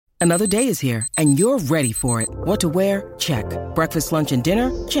Another day is here, and you're ready for it. What to wear? Check. Breakfast, lunch, and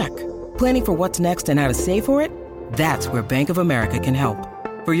dinner? Check. Planning for what's next and how to save for it? That's where Bank of America can help.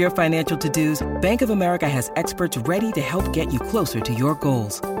 For your financial to-dos, Bank of America has experts ready to help get you closer to your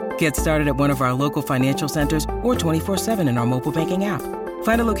goals. Get started at one of our local financial centers or 24/7 in our mobile banking app.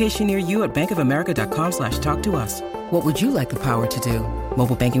 Find a location near you at bankofamerica.com/talktous. What would you like the power to do?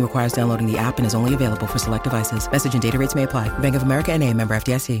 Mobile banking requires downloading the app and is only available for select devices. Message and data rates may apply. Bank of America N.A., member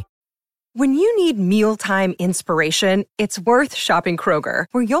FDIC. When you need mealtime inspiration, it's worth shopping Kroger,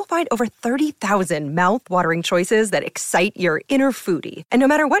 where you'll find over 30,000 mouth-watering choices that excite your inner foodie. And no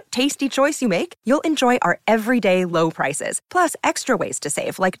matter what tasty choice you make, you'll enjoy our everyday low prices, plus extra ways to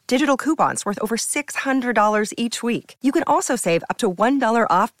save, like digital coupons worth over $600 each week. You can also save up to $1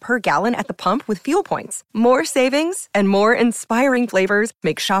 off per gallon at the pump with fuel points. More savings and more inspiring flavors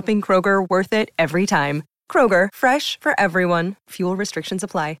make shopping Kroger worth it every time. Kroger, fresh for everyone. Fuel restrictions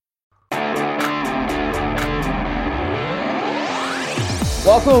apply.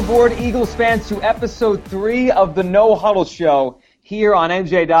 Welcome aboard, Eagles fans, to episode 3 of the No Huddle Show here on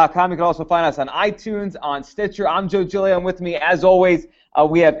NJ.com. You can also find us on iTunes, on Stitcher. I'm Joe Giglio, and with me, as always,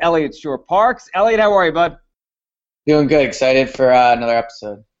 we have Elliot Shore-Parks. Elliot, how are you, bud? Doing good. Excited for another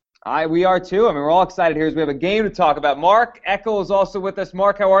episode. We are, too. I mean, we're all excited here as we have a game to talk about. Mark Eckel is also with us.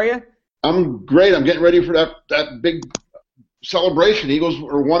 Mark, how are you? I'm great. I'm getting ready for that big celebration. Eagles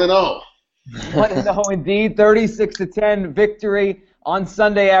are 1-0. 1-0 indeed. 36-10 victory on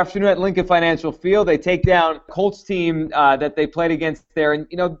Sunday afternoon at Lincoln Financial Field. They take down Colts team that they played against there. And,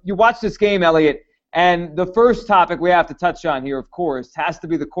 you watch this game, Elliot, and the first topic we have to touch on here, of course, has to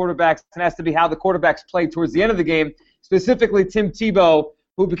be the quarterbacks, and has to be how the quarterbacks played towards the end of the game, specifically Tim Tebow,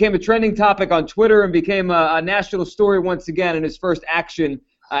 who became a trending topic on Twitter and became a national story once again in his first action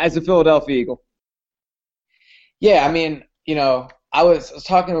as a Philadelphia Eagle. Yeah, I mean, I was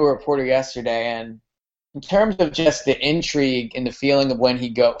talking to a reporter yesterday, and in terms of just the intrigue and the feeling of when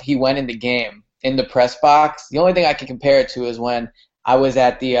he went in the game in the press box, the only thing I can compare it to is when I was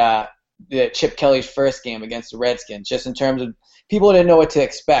at the Chip Kelly's first game against the Redskins, just in terms of people didn't know what to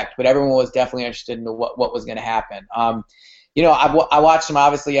expect, but everyone was definitely interested in what was going to happen. I watched him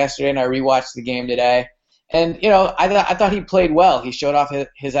obviously yesterday, and I rewatched the game today. And, I thought he played well. He showed off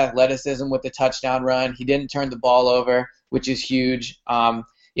his athleticism with the touchdown run. He didn't turn the ball over, which is huge.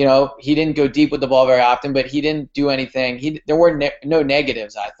 He didn't go deep with the ball very often, but he didn't do anything. There were no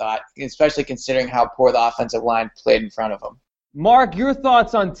negatives, I thought, especially considering how poor the offensive line played in front of him. Mark, your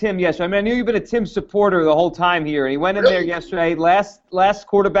thoughts on Tim yesterday? I mean, I knew you've been a Tim supporter the whole time here, and he went in there yesterday, last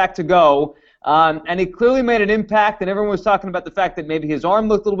quarterback to go, and he clearly made an impact, and everyone was talking about the fact that maybe his arm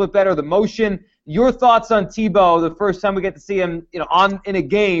looked a little bit better, the motion. Your thoughts on Tebow the first time we get to see him, in a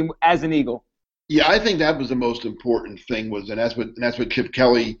game as an Eagle? Yeah, I think that was the most important thing and that's what Chip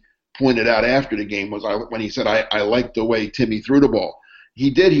Kelly pointed out after the game when he said, I liked the way Timmy threw the ball.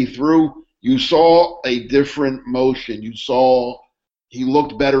 He threw, you saw a different motion. You saw he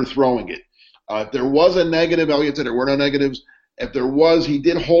looked better throwing it. If there was a negative, Elliot said there were no negatives. If there was, he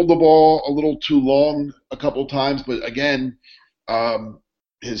did hold the ball a little too long a couple times, but again,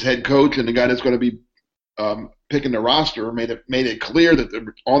 his head coach and the guy that's going to be picking the roster made it clear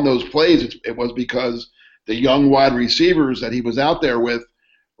that on those plays it was because the young wide receivers that he was out there with,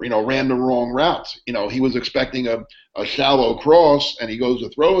 ran the wrong routes. He was expecting a shallow cross, and he goes to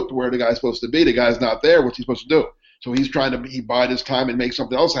throw it to where the guy's supposed to be. The guy's not there. What's he supposed to do? So he's trying to bide his time and make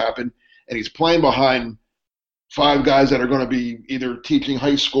something else happen, and he's playing behind 5 guys that are going to be either teaching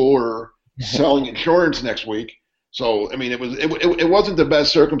high school or selling insurance next week. So, I mean, it wasn't the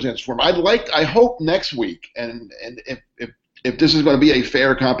best circumstance for him. I hope next week, and if this is going to be a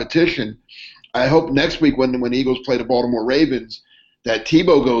fair competition, I hope next week when Eagles play the Baltimore Ravens, that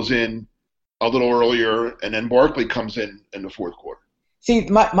Tebow goes in a little earlier and then Barkley comes in the fourth quarter. See,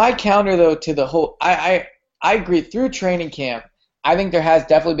 my counter, though, to the whole – I agree. Through training camp, I think there has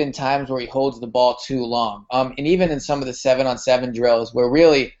definitely been times where he holds the ball too long. And even in some of the 7-on-7 drills where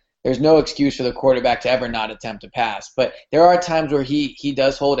really – there's no excuse for the quarterback to ever not attempt to pass. But there are times where he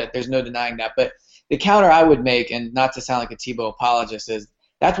does hold it. There's no denying that. But the counter I would make, and not to sound like a Tebow apologist, is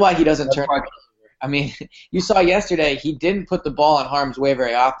that's why he doesn't turn it over. I mean, you saw yesterday he didn't put the ball in harm's way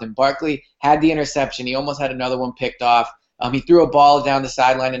very often. Barkley had the interception. He almost had another one picked off. He threw a ball down the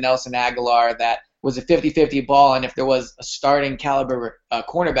sideline to Nelson Aguilar that was a 50-50 ball, and if there was a starting caliber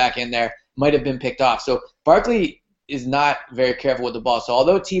cornerback in there, might have been picked off. So Barkley is not very careful with the ball. So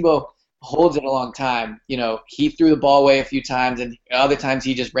although Tebow holds it a long time, he threw the ball away a few times, and other times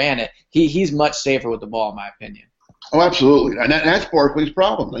he just ran it. He's much safer with the ball, in my opinion. Oh, absolutely. And that's Barkley's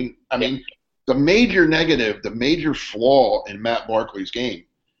problem. I mean, the major negative, the major flaw in Matt Barkley's game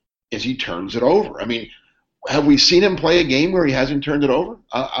is he turns it over. I mean, have we seen him play a game where he hasn't turned it over?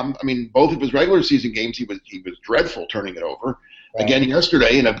 I mean, both of his regular season games, he was dreadful turning it over. Right. Again,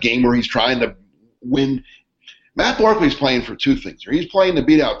 yesterday in a game where he's trying to win. Matt Barkley's playing for two things. He's playing to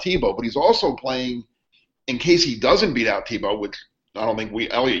beat out Tebow, but he's also playing in case he doesn't beat out Tebow, which I don't think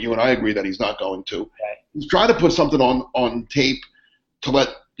Elliot, you and I agree that he's not going to. Right. He's trying to put something on tape to let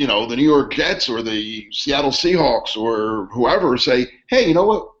the New York Jets or the Seattle Seahawks or whoever say, hey, you know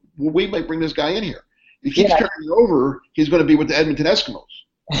what? We might bring this guy in here. If he keeps turning it over, he's going to be with the Edmonton Eskimos.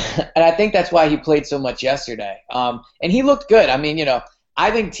 And I think that's why he played so much yesterday. And he looked good. I mean,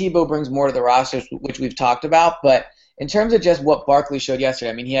 I think Tebow brings more to the roster, which we've talked about. But in terms of just what Barkley showed yesterday,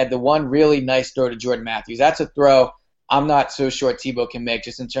 I mean, he had the one really nice throw to Jordan Matthews. That's a throw I'm not so sure Tebow can make,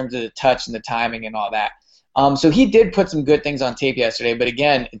 just in terms of the touch and the timing and all that. So he did put some good things on tape yesterday. But,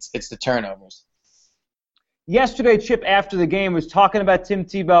 again, it's the turnovers. Yesterday, Chip, after the game, was talking about Tim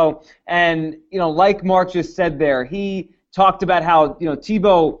Tebow, and, like Mark just said there, he talked about how,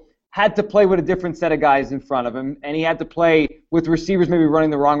 Tebow had to play with a different set of guys in front of him, and he had to play with receivers maybe running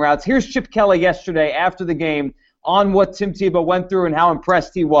the wrong routes. Here's Chip Kelly yesterday after the game on what Tim Tebow went through and how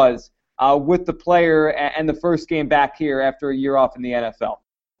impressed he was with the player and the first game back here after a year off in the NFL.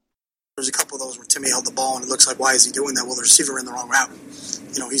 There's a couple of those where Timmy held the ball, and it looks like, why is he doing that? Well, the receiver ran the wrong route.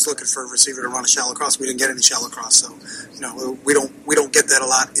 He's looking for a receiver to run a shallow cross. We didn't get any shallow cross, so we don't get that a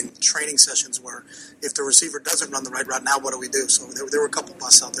lot in training sessions where if the receiver doesn't run the right route, now what do we do? So there were a couple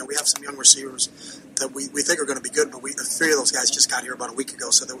busts out there. We have some young receivers that we think are going to be good, but three of those guys just got here about a week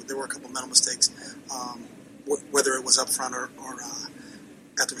ago, so there were a couple mental mistakes, whether it was up front or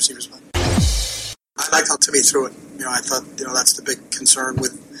at the receiver spot. I liked how Timmy threw it. I thought that's the big concern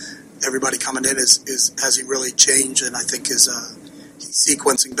with everybody coming in is has he really changed? And I think he's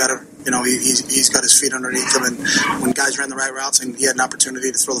sequencing better. He's got his feet underneath him, and when guys ran the right routes and he had an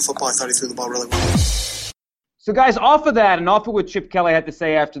opportunity to throw the football, I thought he threw the ball really well. So, guys, off of that and off of what Chip Kelly had to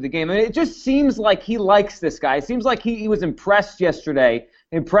say after the game, it just seems like he likes this guy. It seems like he was impressed yesterday,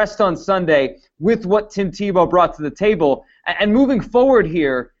 impressed on Sunday with what Tim Tebow brought to the table. And moving forward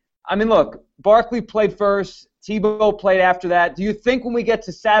here, I mean, look, Barkley played first. Tebow played after that. Do you think when we get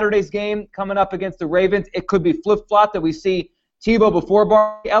to Saturday's game coming up against the Ravens, it could be flip-flop that we see Tebow before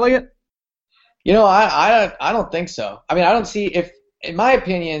Barkley, Elliott? I don't think so. I mean, I don't see if, in my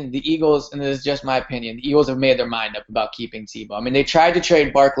opinion, the Eagles, and this is just my opinion, the Eagles have made their mind up about keeping Tebow. I mean, they tried to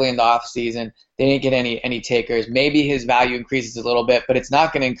trade Barkley in the offseason. They didn't get any takers. Maybe his value increases a little bit, but it's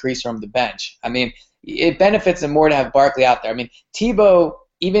not going to increase from the bench. I mean, it benefits them more to have Barkley out there. I mean, Tebow,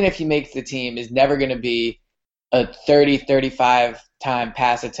 even if he makes the team, is never going to be a 30, 35-time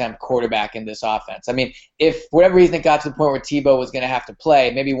pass attempt quarterback in this offense. I mean, if for whatever reason it got to the point where Tebow was going to have to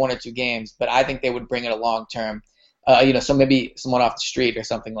play maybe one or two games, but I think they would bring it a long-term, so maybe someone off the street or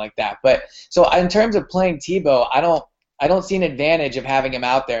something like that. But so in terms of playing Tebow, I don't see an advantage of having him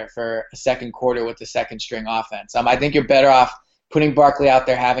out there for a second quarter with the second-string offense. I think you're better off putting Barkley out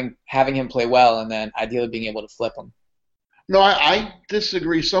there, having him play well, and then ideally being able to flip him. No, I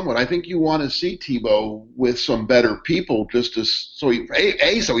disagree somewhat. I think you want to see Tebow with some better people just so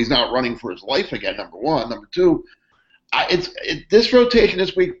he's not running for his life again, number one. Number two, this rotation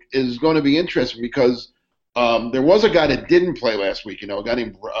this week is going to be interesting because there was a guy that didn't play last week, a guy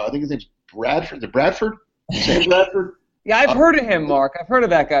named, I think his name's Bradford. Is it Bradford? Sam Bradford? Yeah, I've heard of him, Mark. I've heard of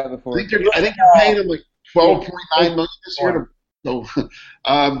that guy before. I think they're paying him like $12.9 million this year. So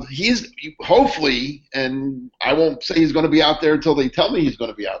he's hopefully, and I won't say he's going to be out there until they tell me he's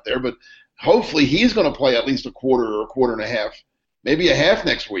going to be out there, but hopefully he's going to play at least a quarter or a quarter and a half, maybe a half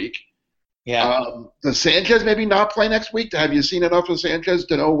next week. Yeah. Does Sanchez maybe not play next week? Have you seen enough of Sanchez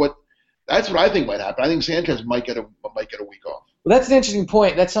to know what? That's what I think might happen. I think Sanchez might get a week off. Well, that's an interesting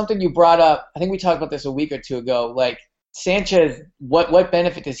point. That's something you brought up. I think we talked about this a week or two ago. Like, Sanchez, what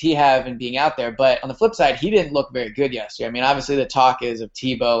benefit does he have in being out there? But on the flip side, he didn't look very good yesterday. I mean, obviously the talk is of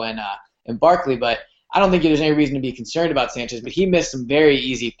Tebow and Barkley, but I don't think there's any reason to be concerned about Sanchez. But he missed some very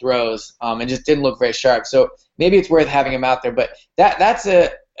easy throws and just didn't look very sharp. So maybe it's worth having him out there. But that's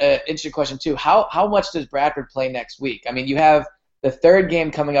a interesting question too. How much does Bradford play next week? I mean, you have the third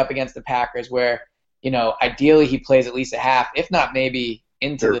game coming up against the Packers where, ideally he plays at least a half, if not maybe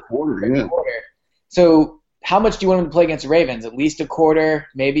into the third quarter. So how much do you want him to play against the Ravens? At least a quarter,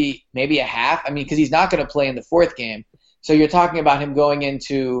 maybe a half? I mean, because he's not going to play in the fourth game. So you're talking about him going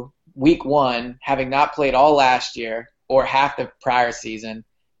into week one, having not played all last year or half the prior season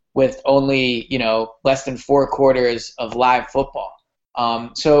with only, less than 4 quarters of live football.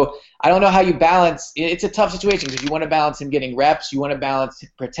 So I don't know how you balance. It's a tough situation because you want to balance him getting reps. You want to balance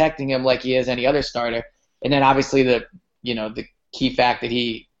protecting him like he is any other starter. And then obviously the key fact that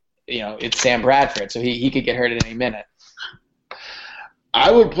he it's Sam Bradford, so he could get hurt at any minute.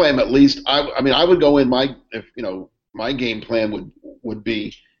 I would play him at least. I would go in my game plan would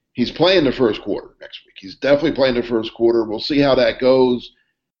be he's playing the first quarter next week. He's definitely playing the first quarter. We'll see how that goes,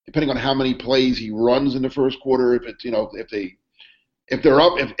 depending on how many plays he runs in the first quarter. If it's if they're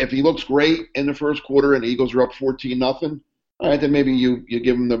up, if he looks great in the first quarter and the Eagles are up 14-0, all right, then maybe you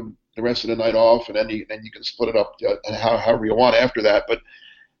give him the rest of the night off, and then you can split it up however you want after that. But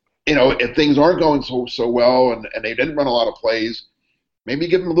if things aren't going so well and they didn't run a lot of plays, maybe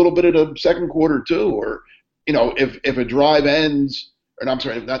give him a little bit of the second quarter too, or if a drive ends, or I'm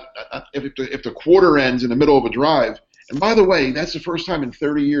sorry, if the quarter ends in the middle of a drive. And by the way, that's the first time in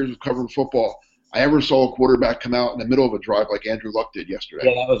 30 years of covering football I ever saw a quarterback come out in the middle of a drive like Andrew Luck did yesterday.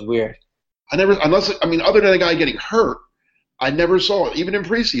 Yeah, that was weird. Other than a guy getting hurt, I never saw it. Even in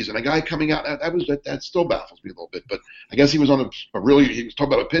preseason, a guy coming out, that still baffles me a little bit. But I guess he was on he was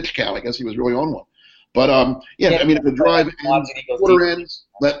talking about a pitch count. I guess he was really on one. But, if the drive ends, quarter ends,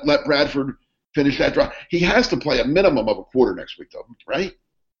 let Bradford finish that drive. He has to play a minimum of a quarter next week, though, right?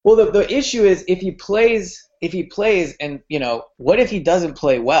 Well, the issue is if he plays and, what if he doesn't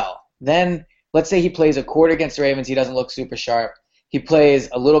play well? Then let's say he plays a quarter against the Ravens, he doesn't look super sharp. He plays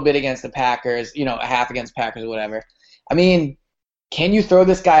a little bit against the Packers, a half against Packers or whatever. I mean, can you throw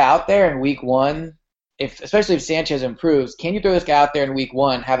this guy out there in week one, especially if Sanchez improves? Can you throw this guy out there in week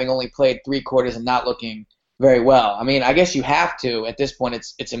one having only played 3 quarters and not looking very well? I mean, I guess you have to. At this point,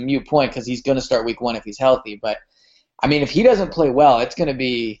 it's a moot point because he's going to start week one if he's healthy. But, I mean, if he doesn't play well, it's going to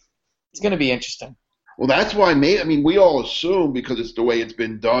be interesting. Well, that's why we all assume, because it's the way it's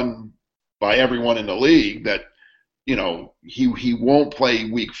been done by everyone in the league, that he won't play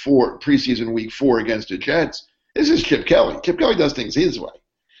preseason week 4 against the Jets. This is Chip Kelly. Chip Kelly does things his way.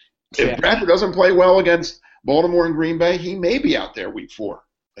 If Bradford doesn't play well against Baltimore and Green Bay, he may be out there week 4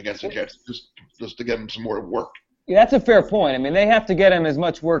 against the Jets just to get him some more work. Yeah, that's a fair point. I mean, they have to get him as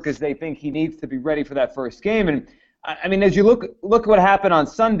much work as they think he needs to be ready for that first game. And I mean, as you look what happened on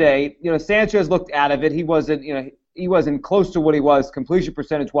Sunday, Sanchez looked out of it. He wasn't close to what he was completion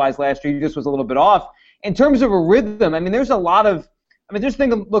percentage wise last year. He just was a little bit off. In terms of a rhythm, I mean, there's a lot of just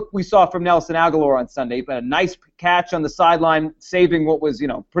look we saw from Nelson Aguilar on Sunday, but a nice catch on the sideline, saving what was,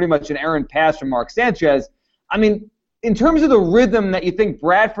 pretty much an errant pass from Mark Sanchez. I mean, in terms of the rhythm that you think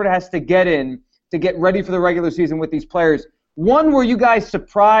Bradford has to get in to get ready for the regular season with these players, one, were you guys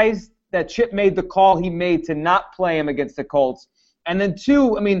surprised that Chip made the call he made to not play him against the Colts? And then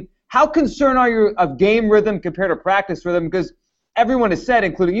two, I mean, how concerned are you of game rhythm compared to practice rhythm? Because everyone has said,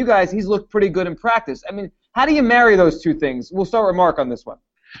 including you guys, he's looked pretty good in practice. I mean, how do you marry those two things? We'll start with Mark on this one.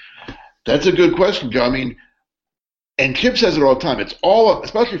 That's a good question, Joe. I mean, and Chip says it all the time. It's all,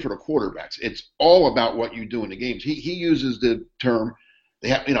 especially for the quarterbacks, it's all about what you do in the games. He uses the term they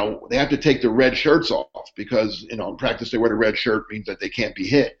have to take the red shirts off because in practice they wear the red shirt means that they can't be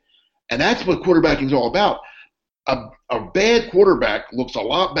hit, and that's what quarterbacking is all about. A bad quarterback looks a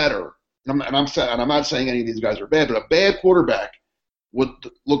lot better, and I'm not saying any of these guys are bad, but a bad quarterback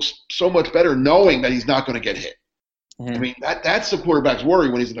looks so much better knowing that he's not going to get hit. Mm-hmm. I mean, that's the quarterback's worry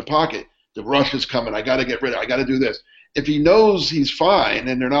when he's in the pocket. The rush is coming. I got to get rid of it. I got to do this. If he knows he's fine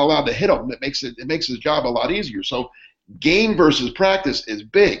and they're not allowed to hit him, it makes his job a lot easier. So game versus practice is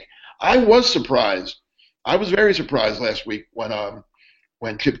big. I was surprised. I was very surprised last week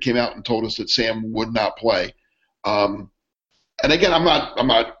when Chip came out and told us that Sam would not play. And again, I'm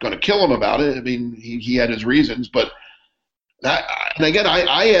not going to kill him about it. I mean, he had his reasons, but and again,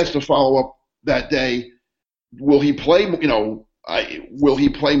 I asked to follow up that day. Will he play? Will he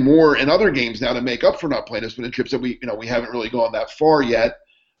play more in other games now to make up for not playing this? But Chip said we haven't really gone that far yet.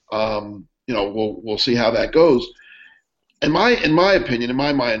 We'll see how that goes. In my opinion, in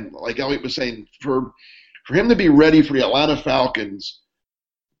my mind, like Elliot was saying, for him to be ready for the Atlanta Falcons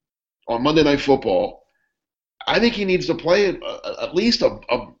on Monday Night Football, I think he needs to play at least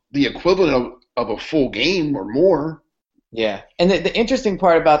the equivalent of a full game or more. Yeah, and the interesting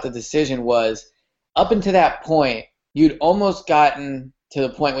part about the decision was, up until that point, you'd almost gotten to the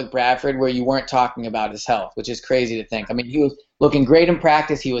point with Bradford where you weren't talking about his health, which is crazy to think. I mean, he was looking great in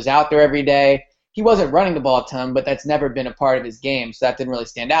practice. He was out there every day. He wasn't running the ball a ton, but that's never been a part of his game, so that didn't really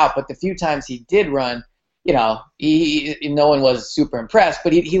stand out. But the few times he did run, no one was super impressed,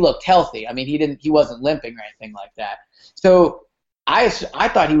 but he looked healthy. I mean, he wasn't limping or anything like that. So I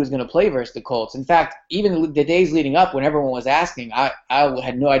thought he was going to play versus the Colts. In fact, even the days leading up, when everyone was asking, I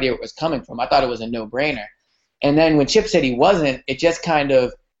had no idea where it was coming from. I thought it was a no-brainer. And then when Chip said he wasn't, it just kind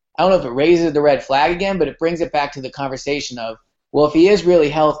of, I don't know if it raises the red flag again, but it brings it back to the conversation of, well, if he is really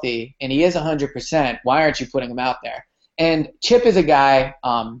healthy and he is 100%, why aren't you putting him out there? And Chip is a guy,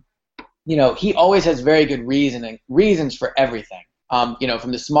 he always has very good reasons for everything. From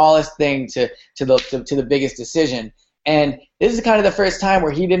the smallest thing to the biggest decision. And this is kind of the first time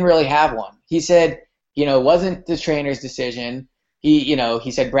where he didn't really have one. He said, it wasn't the trainer's decision.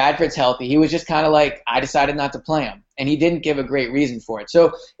 He said Bradford's healthy. He was just kind of like, I decided not to play him. And he didn't give a great reason for it.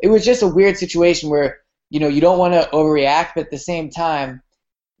 So it was just a weird situation where, you don't want to overreact, but at the same time,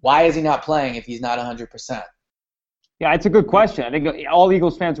 why is he not playing if he's not 100%? Yeah, it's a good question. I think all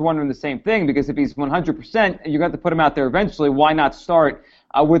Eagles fans are wondering the same thing, because if he's 100%, you're going to have to put him out there eventually. Why not start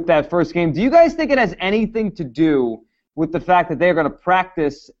with that first game? Do you guys think it has anything to do with the fact that they're going to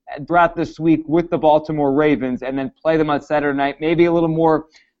practice throughout this week with the Baltimore Ravens and then play them on Saturday night? Maybe a little more,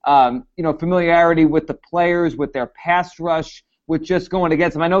 familiarity with the players, with their pass rush, with just going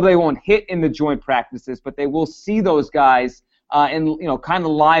against them. I know they won't hit in the joint practices, but they will see those guys in kind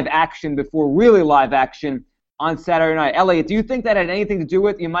of live action before really live action on Saturday night. Elliot, do you think that had anything to do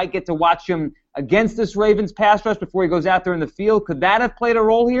with you might get to watch him against this Ravens pass rush before he goes out there in the field? Could that have played a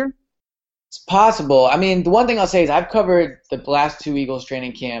role here? It's possible. I mean, the one thing I'll say is I've covered the last 2 Eagles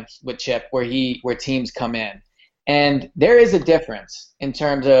training camps with Chip where teams come in. And there is a difference in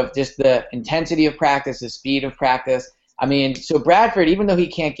terms of just the intensity of practice, the speed of practice. I mean, so Bradford, even though he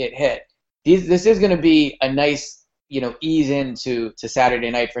can't get hit, this is going to be a nice ease into Saturday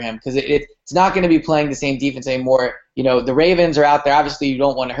night for him, because it's not going to be playing the same defense anymore. The Ravens are out there. Obviously, you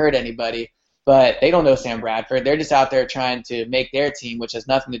don't want to hurt anybody, but they don't know Sam Bradford. They're just out there trying to make their team, which has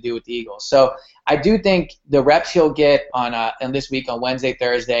nothing to do with the Eagles. So I do think the reps he'll get on this week on Wednesday,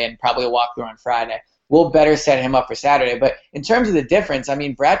 Thursday, and probably a walkthrough on Friday will better set him up for Saturday. But in terms of the difference, I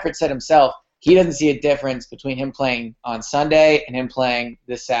mean, Bradford said himself he doesn't see a difference between him playing on Sunday and him playing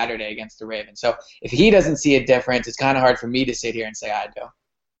this Saturday against the Ravens. So if he doesn't see a difference, it's kind of hard for me to sit here and say I do.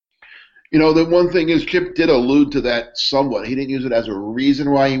 The one thing is Chip did allude to that somewhat. He didn't use it as a reason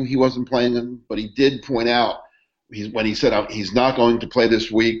why he wasn't playing him, but he did point out when he said he's not going to play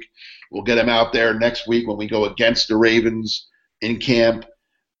this week. We'll get him out there next week when we go against the Ravens in camp,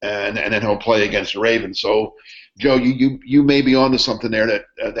 and then he'll play against the Ravens. So, Joe, you may be onto something there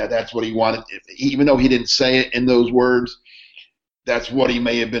that's what he wanted. Even though he didn't say it in those words, that's what he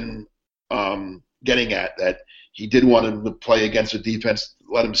may have been getting at, that he did want him to play against the defense,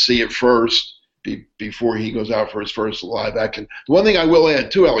 let him see it first before he goes out for his first live action. The one thing I will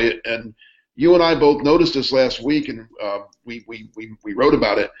add too, Elliot, and you and I both noticed this last week, and we wrote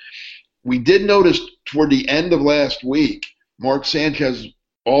about it. We did notice toward the end of last week, Mark Sanchez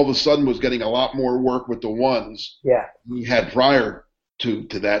all of a sudden was getting a lot more work with the ones he had prior to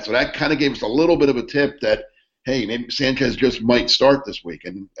that. So that kind of gave us a little bit of a tip that, hey, maybe Sanchez just might start this week.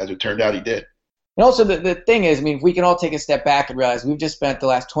 And as it turned out, he did. And also the thing is, I mean, if we can all take a step back and realize we've just spent the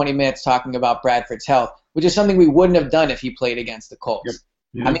last 20 minutes talking about Bradford's health, which is something we wouldn't have done if he played against the Colts. Yep.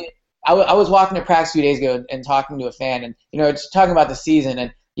 Yeah. I mean, I was walking to practice a few days ago and talking to a fan, and, just talking about the season,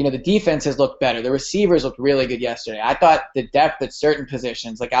 and, the defense has looked better. The receivers looked really good yesterday. I thought the depth at certain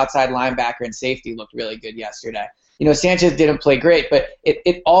positions, like outside linebacker and safety, looked really good yesterday. Sanchez didn't play great, but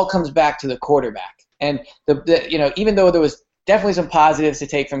it all comes back to the quarterback. And even though there was definitely some positives to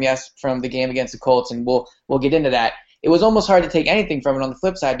take from the game against the Colts, and we'll get into that, it was almost hard to take anything from it on the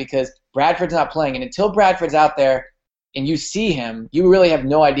flip side, because Bradford's not playing, and until Bradford's out there and you see him, you really have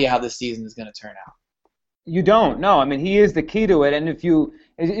no idea how this season is going to turn out. You don't. No, I mean, he is the key to it. And if you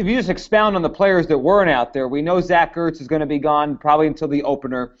just expound on the players that weren't out there, we know Zach Ertz is going to be gone probably until the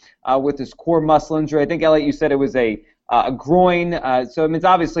opener with his core muscle injury. I think, Elliot, you said it was a groin. So, I mean, it's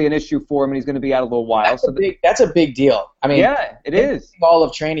obviously an issue for him, and he's going to be out a little while. That's a big deal. I mean, yeah, it is. All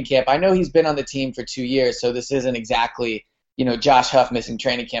of training camp. I know he's been on the team for 2 years, so this isn't exactly, Josh Huff missing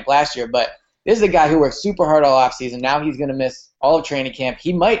training camp last year. But this is a guy who worked super hard all offseason. Now he's going to miss all of training camp.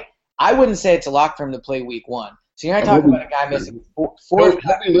 He might. I wouldn't say it's a lock for him to play week 1. So you're not talking about a guy missing four.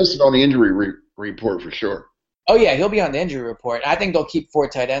 He'll be listed on the injury report for sure. Oh, yeah, he'll be on the injury report. I think they'll keep 4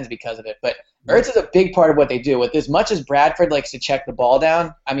 tight ends because of it. But Ertz is a big part of what they do. With as much as Bradford likes to check the ball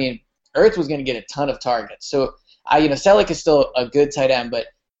down, I mean, Ertz was going to get a ton of targets. So, Selleck is still a good tight end, but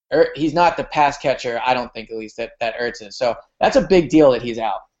he's not the pass catcher, I don't think, at least, that Ertz is. So that's a big deal that he's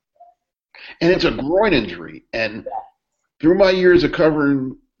out. And it's a groin injury. And through my years of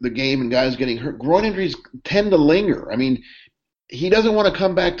covering the game and guys getting hurt, groin injuries tend to linger. I mean, he doesn't want to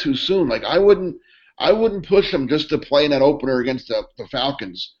come back too soon. Like, I wouldn't push him just to play in that opener against the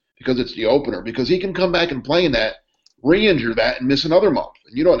Falcons because it's the opener, because he can come back and play in that, re-injure that, and miss another month.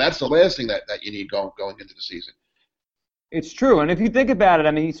 And that's the last thing that you need going into the season. It's true. And if you think about it,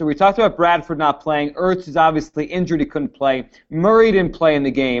 I mean, so we talked about Bradford not playing. Ertz is obviously injured. He couldn't play. Murray didn't play in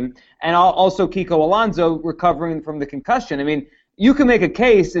the game. And also Kiko Alonso recovering from the concussion. I mean, you can make a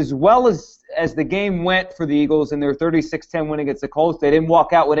case, as well as the game went for the Eagles in their 36-10 win against the Colts. They didn't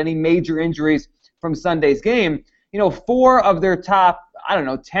walk out with any major injuries from Sunday's game. 4 of their top,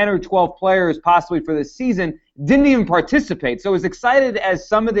 10 or 12 players possibly for this season didn't even participate. So as excited as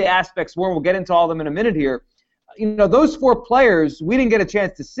some of the aspects were, we'll get into all of them in a minute here, those 4 players we didn't get a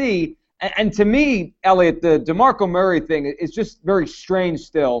chance to see. And to me, Elliot, the DeMarco Murray thing is just very strange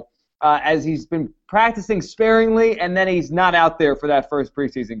still, as he's been practicing sparingly and then he's not out there for that first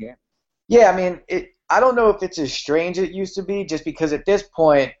preseason game. Yeah, I don't know if it's as strange as it used to be, just because at this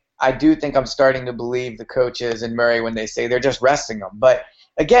point I do think I'm starting to believe the coaches and Murray when they say they're just resting him. But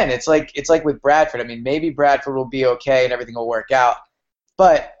again, it's like with Bradford. Maybe Bradford will be okay and everything will work out.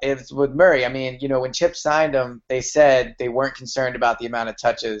 But it's with Murray. When Chip signed him, they said they weren't concerned about the amount of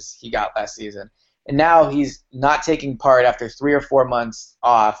touches he got last season. And now he's not taking part after 3 or 4 months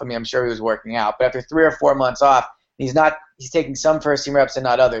off. I'm sure he was working out, but after 3 or 4 months off, he's taking some first team reps and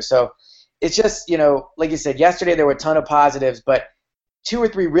not others. So it's just, like you said, yesterday there were a ton of positives, but 2 or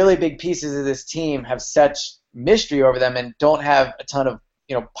 3 really big pieces of this team have such mystery over them and don't have a ton of,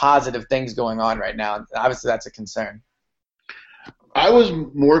 positive things going on right now. And obviously that's a concern. I was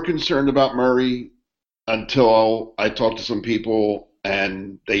more concerned about Murray until I talked to some people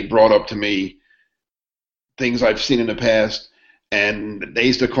and they brought up to me things I've seen in the past, and they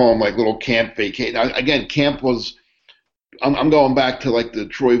used to call them like little camp vacation. Again, camp was, I'm going back to like the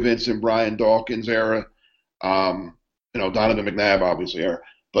Troy Vincent, Brian Dawkins era, Donovan McNabb obviously era,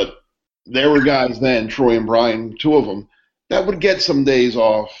 but there were guys then, Troy and Brian, 2 of them, that would get some days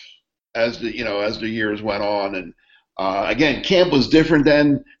off as the years went on. And again, camp was different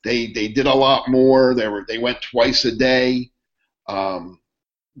then. They did a lot more. They went twice a day.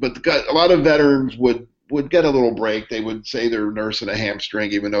 But a lot of veterans would get a little break. They would say they're nursing a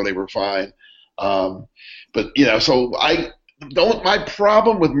hamstring even though they were fine. So my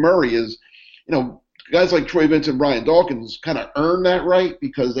problem with Murray is, guys like Troy Vincent and Brian Dawkins kind of earned that right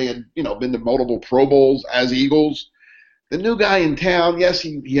because they had, been to multiple Pro Bowls as Eagles. The new guy in town, yes,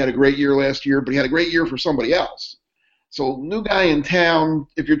 he had a great year last year, but he had a great year for somebody else. So new guy in town,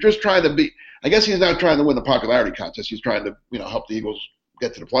 if you're just trying to be, I guess he's not trying to win the popularity contest. He's trying to, help the Eagles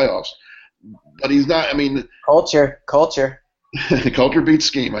get to the playoffs. But he's not, Culture. Culture beats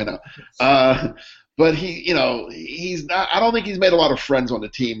scheme, I know. But he's not, I don't think he's made a lot of friends on the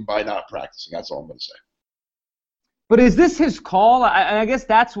team by not practicing. That's all I'm going to say. But is this his call? I guess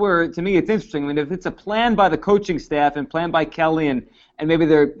that's where, to me, it's interesting. If it's a plan by the coaching staff and plan by Kelly and maybe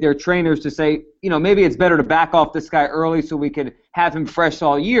their trainers to say, maybe it's better to back off this guy early so we could have him fresh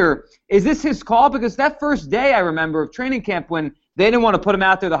all year, is this his call? Because that first day, I remember, of training camp when they didn't want to put him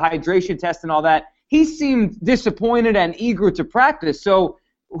out there, the hydration test and all that, he seemed disappointed and eager to practice. So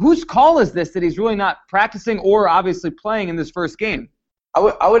whose call is this that he's really not practicing or obviously playing in this first game?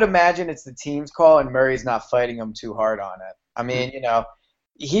 I would imagine it's the team's call, and Murray's not fighting him too hard on it.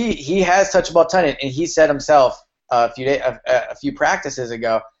 He has touchable talent, and he said himself a few practices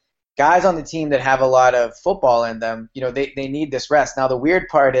ago, guys on the team that have a lot of football in them, they need this rest. Now the weird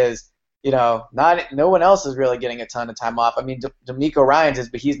part is, no one else is really getting a ton of time off. D'Amico Ryans is,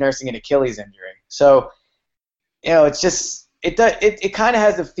 but he's nursing an Achilles injury. So, it's just. It kind of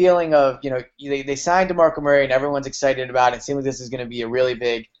has the feeling of, they signed DeMarco Murray and everyone's excited about it. It seems like this is going to be a really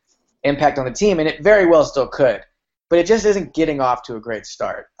big impact on the team, and it very well still could. But it just isn't getting off to a great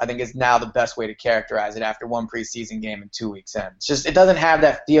start. I think is now the best way to characterize it after 1 preseason game and 2 weeks in. It's just, it doesn't have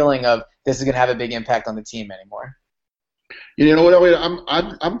that feeling of this is going to have a big impact on the team anymore. You know what, Elliot?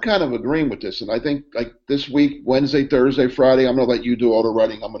 I'm kind of agreeing with this, and I think like this week, Wednesday, Thursday, Friday, I'm going to let you do all the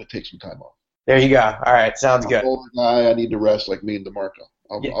writing. I'm going to take some time off. There you go. All right, sounds good. I'm an older guy. I need to rest like me and DeMarco.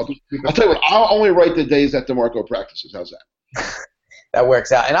 I'll tell you what, I'll only write the days that DeMarco practices. How's that? That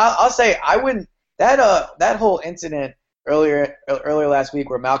works out. And I'll say I wouldn't that whole incident earlier last week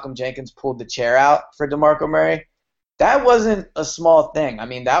where Malcolm Jenkins pulled the chair out for DeMarco Murray, that wasn't a small thing.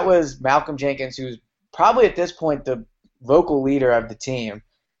 That was Malcolm Jenkins, who's probably at this point the vocal leader of the team,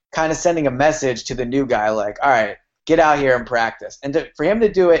 kind of sending a message to the new guy like, all right, get out here and practice. And for him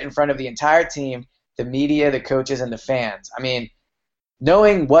to do it in front of the entire team, the media, the coaches, and the fans.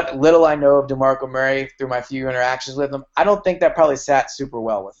 Knowing what little I know of DeMarco Murray through my few interactions with him, I don't think that probably sat super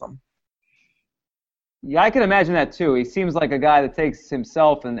well with him. Yeah, I can imagine that too. He seems like a guy that takes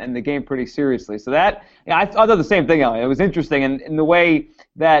himself and the game pretty seriously. So I thought the same thing, Elliot. It was interesting, and in the way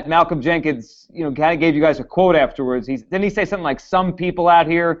that Malcolm Jenkins, kind of gave you guys a quote afterwards. Didn't he say something like, "Some people out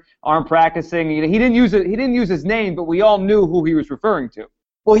here aren't practicing"? He didn't use it. He didn't use his name, but we all knew who he was referring to.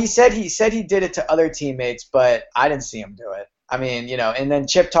 Well, he said he did it to other teammates, but I didn't see him do it. I mean, and then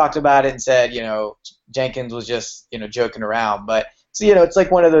Chip talked about it and said, Jenkins was just, joking around. But so, it's like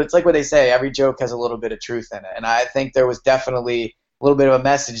it's like what they say, every joke has a little bit of truth in it. And I think there was definitely a little bit of a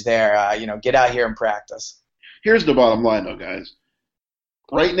message there, get out here and practice. Here's the bottom line, though, guys.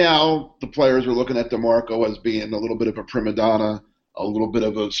 Right now, the players are looking at DeMarco as being a little bit of a prima donna, a little bit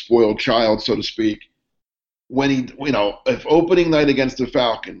of a spoiled child, so to speak. When if opening night against the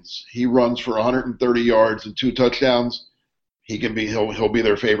Falcons, he runs for 130 yards and 2 touchdowns, he'll be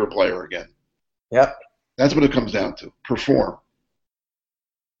their favorite player again. Yep. That's what it comes down to. Perform.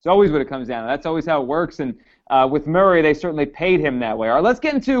 It's always what it comes down to. That's always how it works. And with Murray, they certainly paid him that way. All right, let's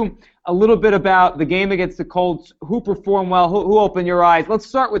get into a little bit about the game against the Colts. Who performed well? Who opened your eyes? Let's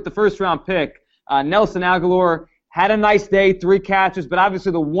start with the first-round pick. Nelson Aguilar had a nice day, 3 catches, but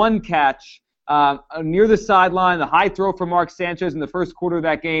obviously the one catch near the sideline, the high throw for Mark Sanchez in the first quarter of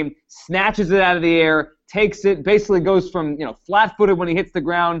that game, snatches it out of the air, takes it, basically goes from flat-footed when he hits the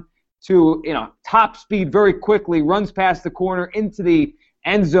ground to top speed very quickly, runs past the corner into the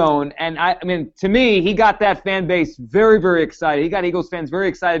end zone. And I mean, to me, he got that fan base very, very excited. He got Eagles fans very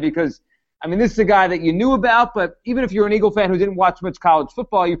excited because, this is a guy that you knew about, but even if you're an Eagle fan who didn't watch much college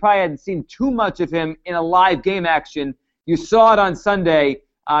football, you probably hadn't seen too much of him in a live game action. You saw it on Sunday.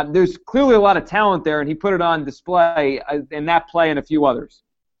 There's clearly a lot of talent there, and he put it on display in that play and a few others.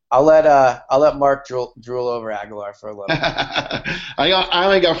 I'll let Mark drool over Aguilar for a little. I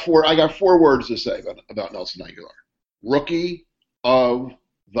only got 4 words to say about Nelson Aguilar. Rookie of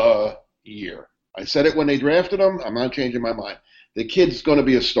the year. I said it when they drafted him. I'm not changing my mind. The kid's going to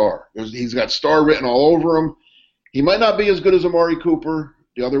be a star. He's got star written all over him. He might not be as good as Amari Cooper,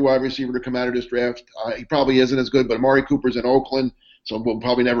 the other wide receiver to come out of this draft. He probably isn't as good, but Amari Cooper's in Oakland, so we'll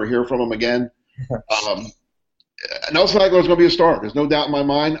probably never hear from him again. Nelson Aguilar is going to be a star. There's no doubt in my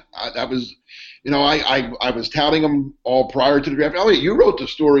mind. I was touting him all prior to the draft. Elliot, you wrote the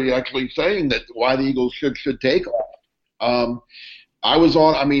story actually saying that why the Eagles should take him.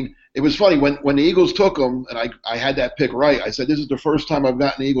 It was funny when the Eagles took him, and I had that pick right. I said, this is the first time I've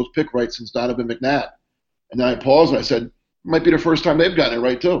gotten the Eagles pick right since Donovan McNabb. And then I paused and I said, it might be the first time they've gotten it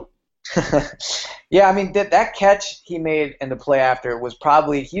right too. Yeah, that catch he made in the play after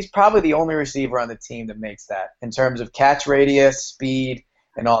he's probably the only receiver on the team that makes that in terms of catch radius, speed,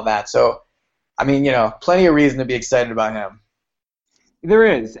 and all that. So, plenty of reason to be excited about him. There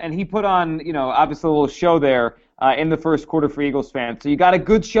is, and he put on, obviously a little show there in the first quarter for Eagles fans. So you got a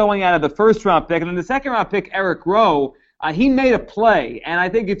good showing out of the first-round pick. And then the second-round pick, Eric Rowe, he made a play. And I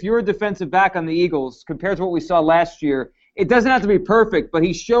think if you're a defensive back on the Eagles, compared to what we saw last year, it doesn't have to be perfect, but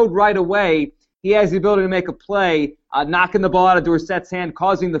he showed right away he has the ability to make a play, knocking the ball out of Dorsett's hand,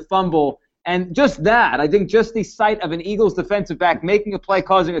 causing the fumble. And just that, I think just the sight of an Eagles defensive back making a play,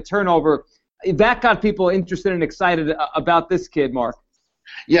 causing a turnover, that got people interested and excited about this kid, Mark.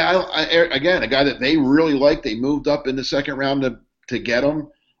 Yeah, again, a guy that they really liked. They moved up in the second round to get him.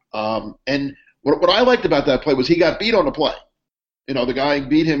 And what I liked about that play was he got beat on the play. The guy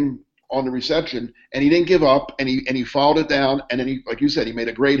beat him on the reception, and he didn't give up, and he fouled it down, and then he, like you said, he made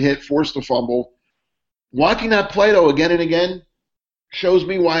a great hit, forced the fumble. Watching that play, though, again and again, shows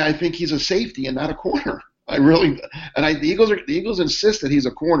me why I think he's a safety and not a corner. The Eagles insist that he's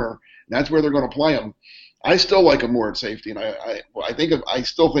a corner, and that's where they're going to play him. I still like him more at safety, and I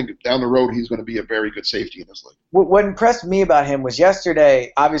still think down the road he's going to be a very good safety in this league. What impressed me about him was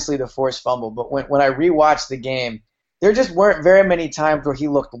yesterday, obviously the forced fumble, but when I rewatched the game, there just weren't very many times where he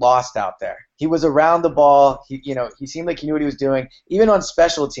looked lost out there. He was around the ball. He seemed like he knew what he was doing. Even on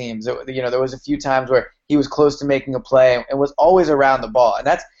special teams, there was a few times where he was close to making a play and was always around the ball. And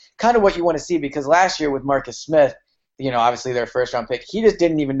that's kind of what you want to see, because last year with Marcus Smith, obviously their first-round pick, he just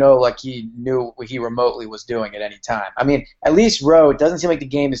didn't even know like he knew what he remotely was doing at any time. At least Rowe, it doesn't seem like the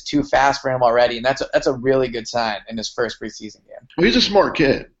game is too fast for him already, and that's a really good sign in his first preseason game. Well, he's a smart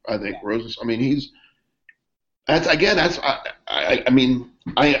kid, I think. Yeah. Rose.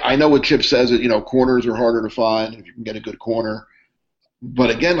 I know what Chip says that corners are harder to find if you can get a good corner. But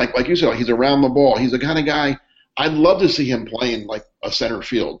again, like you said, he's around the ball. He's the kind of guy I'd love to see him playing like a center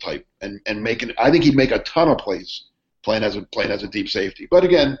field type and making. I think he'd make a ton of plays playing as a deep safety. But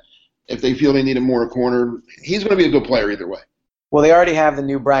again, if they feel they need him more a corner, he's going to be a good player either way. Well, they already have the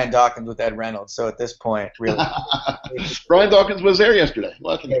new Brian Dawkins with Ed Reynolds, so at this point, really. Brian Dawkins was there yesterday.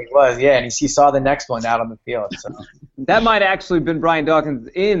 Yeah, he was, yeah, and he saw the next one out on the field. So. That might actually have been Brian Dawkins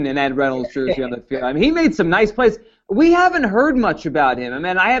in an Ed Reynolds jersey on the field. He made some nice plays. We haven't heard much about him.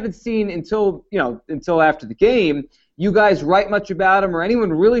 I haven't seen until after the game, you guys write much about him or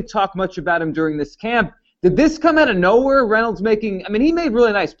anyone really talk much about him during this camp. Did this come out of nowhere? Reynolds making – he made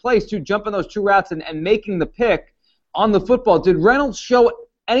really nice plays, too, jumping those 2 routes and making the pick. on the football. Did Reynolds show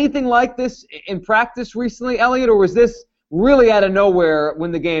anything like this in practice recently, Elliot, or was this really out of nowhere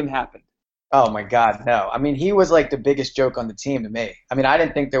when the game happened? Oh, my God, no. I mean, he was like the biggest joke on the team to me. I mean, I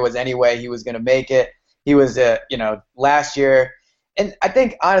didn't think there was any way he was going to make it. He was, last year. And I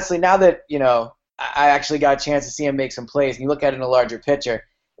think, honestly, now that, I actually got a chance to see him make some plays, and you look at it in a larger picture,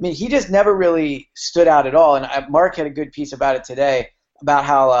 I mean, he just never really stood out at all. And Mark had a good piece about it today, about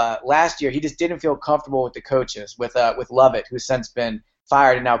how last year he just didn't feel comfortable with the coaches, with Lovett, who's since been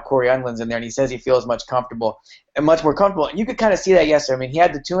fired, and now Corey Undlin's in there, and he says he feels much more comfortable. And you could kind of see that yesterday. I mean, he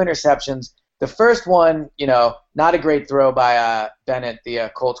had the 2 interceptions. The first one, not a great throw by Bennett, the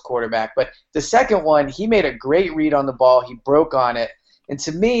Colts quarterback. But the second one, he made a great read on the ball. He broke on it. And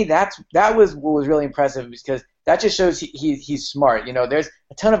to me, that was what was really impressive, because that just shows he's smart. There's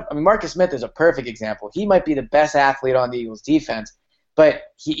a ton of – Marcus Smith is a perfect example. He might be the best athlete on the Eagles' defense, but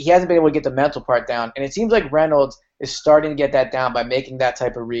he hasn't been able to get the mental part down. And it seems like Reynolds is starting to get that down by making that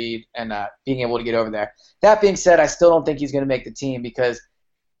type of read and being able to get over there. That being said, I still don't think he's going to make the team, because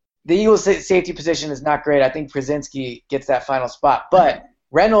the Eagles' safety position is not great. I think Przezinski gets that final spot. But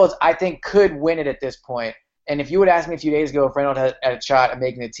Reynolds, I think, could win it at this point. And if you would ask me a few days ago if Reynolds had a shot at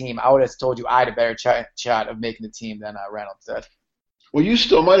making the team, I would have told you I had a better shot of making the team than Reynolds did. Well, you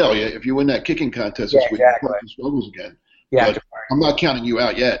still might, Elliot, if you win that kicking contest this week. Exactly. Struggles again. Yeah, but I'm not counting you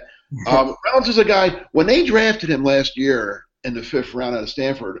out yet. Reynolds is a guy, when they drafted him last year in the 5th round out of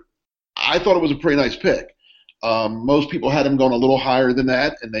Stanford, I thought it was a pretty nice pick. Most people had him going a little higher than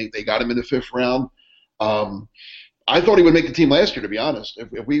that, and they got him in the 5th round. I thought he would make the team last year, to be honest.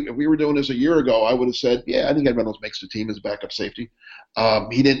 If we were doing this a year ago, I would have said, yeah, I think Ed Reynolds makes the team as backup safety.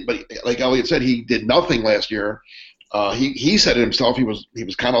 He didn't, but like Elliot said, he did nothing last year. He said it himself. He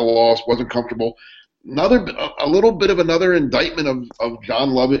was kind of lost, wasn't comfortable. A little bit of another indictment of John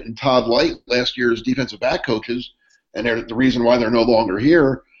Lovett and Todd Light, last year's defensive back coaches, and they're the reason why they're no longer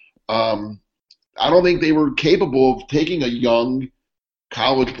here. I don't think they were capable of taking a young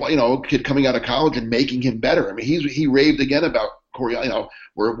college, kid coming out of college and making him better. I mean, he raved again about Corey.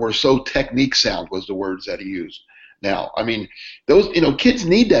 We're so technique sound was the words that he used. Now, I mean, those kids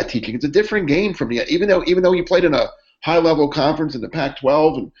need that teaching. It's a different game from even though he played in a high level conference in the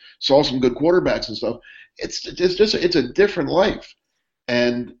Pac-12 and saw some good quarterbacks and stuff. It's a different life,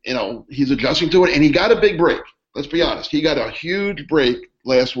 and he's adjusting to it. And he got a big break. Let's be honest. He got a huge break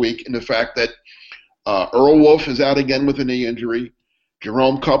last week in the fact that Earl Wolf is out again with a knee injury.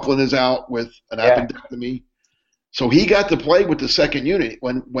 Jerome Copeland is out with an appendectomy. So he got to play with the second unit.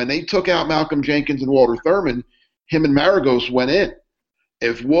 When they took out Malcolm Jenkins and Walter Thurman, him and Maragos went in.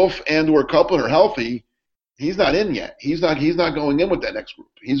 If Wolf and or Copeland are healthy, he's not in yet. He's not going in with that next group.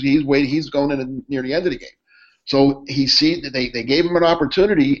 He's waiting. He's going in near the end of the game. So they gave him an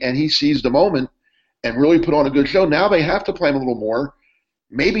opportunity, and he seized the moment and really put on a good show. Now they have to play him a little more.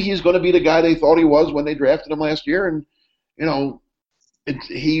 Maybe he's going to be the guy they thought he was when they drafted him last year, and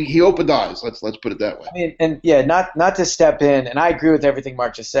he opened eyes. Let's put it that way. I mean, not to step in, and I agree with everything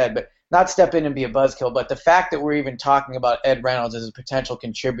Mark just said, but not step in and be a buzzkill. But the fact that we're even talking about Ed Reynolds as a potential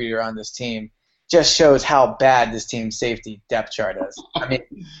contributor on this team just shows how bad this team's safety depth chart is. I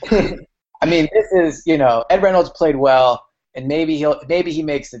mean, this is Ed Reynolds played well, and maybe he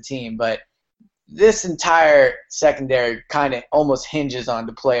makes the team, but this entire secondary kind of almost hinges on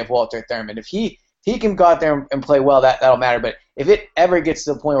the play of Walter Thurman. If he can go out there and play well, that'll matter. But if it ever gets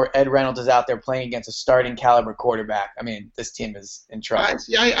to the point where Ed Reynolds is out there playing against a starting caliber quarterback, I mean, this team is in trouble.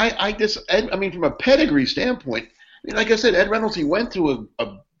 From a pedigree standpoint, like I said, Ed Reynolds, he went to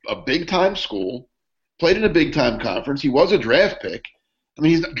a big time school, played in a big time conference. He was a draft pick. I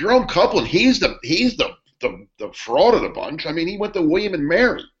mean, Jerome Copeland. He's the fraud of the bunch. I mean, he went to William and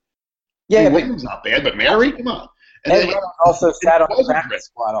Mary. Yeah, William's not bad, but Mary, come on. And Ed Reynolds also sat on the practice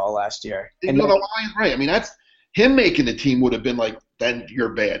squad all last year. The line's right. I mean, that's him making the team would have been like, then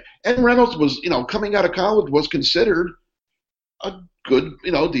you're bad. Ed Reynolds was, coming out of college, was considered a good,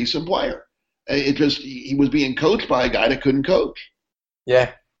 decent player. He was being coached by a guy that couldn't coach.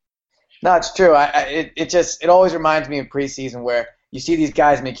 Yeah. No, it's true. It always reminds me of preseason where you see these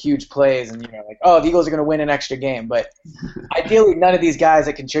guys make huge plays and you're like, oh, the Eagles are going to win an extra game. But ideally, none of these guys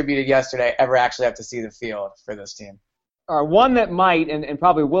that contributed yesterday ever actually have to see the field for this team. One that might and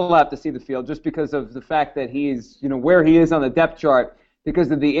probably will have to see the field just because of the fact that he's, where he is on the depth chart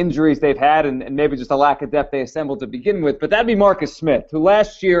because of the injuries they've had and maybe just a lack of depth they assembled to begin with. But that'd be Marcus Smith, who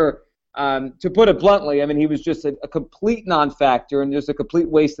last year, to put it bluntly, I mean, he was just a complete non-factor and just a complete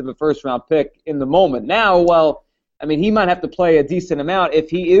waste of a first-round pick in the moment. Now, he might have to play a decent amount if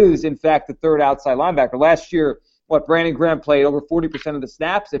he is, in fact, the third outside linebacker. Last year, Brandon Graham played over 40% of the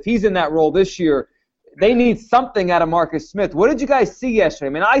snaps. If he's in that role this year, they need something out of Marcus Smith. What did you guys see yesterday?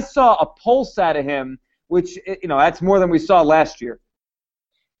 I mean, I saw a pulse out of him, which, that's more than we saw last year.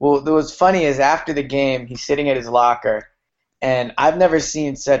 Well, what was funny is after the game, he's sitting at his locker, and I've never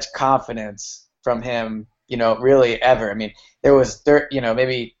seen such confidence from him, really ever. I mean, there was,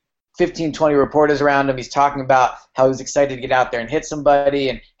 maybe 15, 20 reporters around him. He's talking about how he was excited to get out there and hit somebody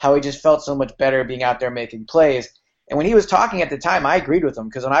and how he just felt so much better being out there making plays. And when he was talking at the time, I agreed with him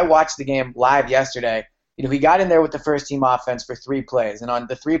because when I watched the game live yesterday, he got in there with the first-team offense for 3 plays. And on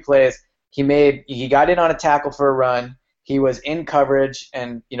the 3 plays, he got in on a tackle for a run. He was in coverage,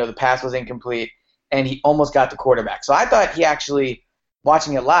 and the pass was incomplete, and he almost got the quarterback. So I thought he actually,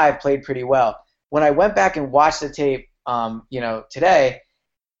 watching it live, played pretty well. When I went back and watched the tape, today,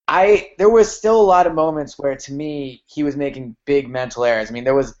 there was still a lot of moments where, to me, he was making big mental errors. I mean,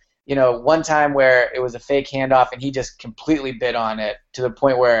 there was, one time where it was a fake handoff, and he just completely bit on it to the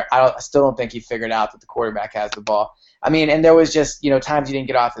point where I still don't think he figured out that the quarterback has the ball. I mean, and there was just, times he didn't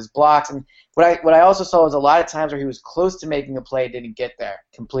get off his blocks. And what I also saw was a lot of times where he was close to making a play, didn't get there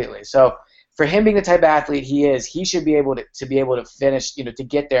completely. So for him being the type of athlete he is, he should be able to finish, to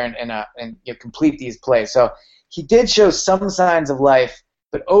get there and complete these plays. So he did show some signs of life,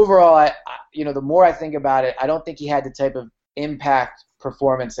 but overall, the more I think about it, I don't think he had the type of impact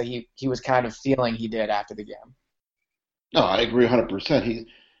performance that he was kind of feeling he did after the game. No, I agree 100%.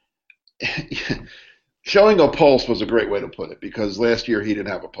 Showing a pulse was a great way to put it because last year he didn't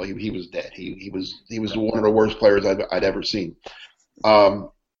have a play. He was dead. He was one of the worst players I'd ever seen.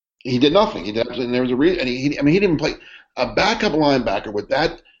 He did nothing. And there was a reason. And he didn't play. A backup linebacker with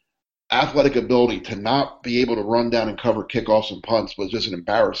that athletic ability to not be able to run down and cover kickoffs and punts was just an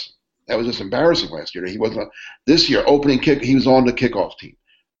embarrassing. That was just embarrassing last year. He wasn't. This year, opening kick, he was on the kickoff team.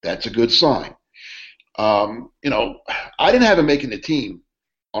 That's a good sign. I didn't have him making the team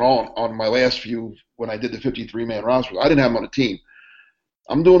on my last few when I did the 53-man roster. I didn't have him on the team.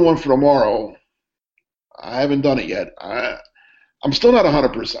 I'm doing one for tomorrow. I haven't done it yet. I'm still not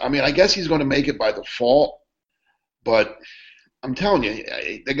 100%. I mean, I guess he's going to make it by default, but I'm telling you,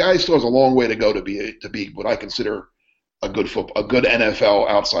 the guy still has a long way to go to be what I consider a good NFL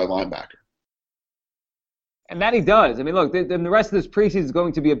outside linebacker. And that he does. I mean, look, the rest of this preseason is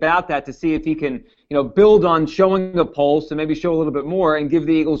going to be about that to see if he can, build on showing a pulse and maybe show a little bit more and give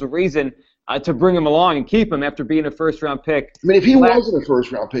the Eagles a reason to bring him along and keep him after being a first-round pick. I mean, if he wasn't a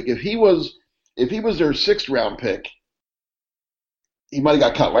first-round pick, if he was their sixth-round pick, he might have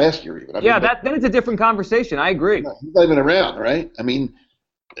got cut last year even. Then it's a different conversation. I agree. He's not even around, right? I mean,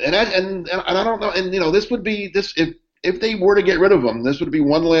 and I don't know. And this would be this if they were to get rid of him, this would be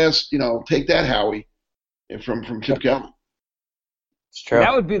one last take that Howie from Chip Kelly. It's true.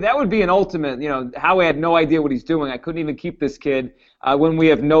 That would be an ultimate. Howie had no idea what he's doing. I couldn't even keep this kid when we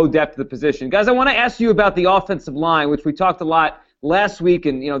have no depth of the position. Guys, I want to ask you about the offensive line, which we talked a lot last week,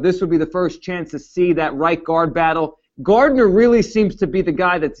 and this would be the first chance to see that right guard battle. Gardner really seems to be the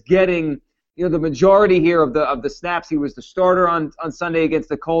guy that's getting the majority here of the snaps. He was the starter on Sunday against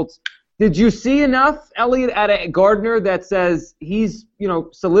the Colts. Did you see enough, Elliot, at Gardner that says he's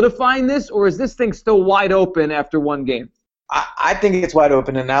solidifying this, or is this thing still wide open after one game? I think it's wide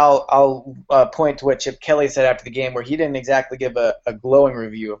open, and I'll point to what Chip Kelly said after the game, where he didn't exactly give a glowing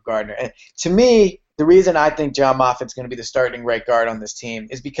review of Gardner. And to me, the reason I think John Moffitt's going to be the starting right guard on this team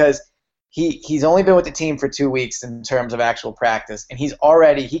is because he's only been with the team for 2 weeks in terms of actual practice, and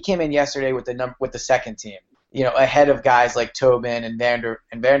he came in yesterday with the second team, ahead of guys like Tobin and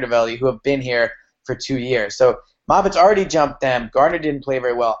Vandervelde who have been here for 2 years. So Moffitt's already jumped them. Gardner didn't play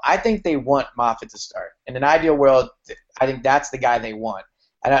very well. I think they want Moffitt to start. In an ideal world, I think that's the guy they want.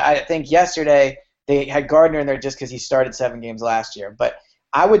 And I think yesterday they had Gardner in there just because he started 7 games last year. But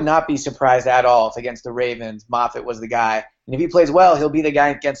I would not be surprised at all if against the Ravens, Moffitt was the guy. And if he plays well, he'll be the guy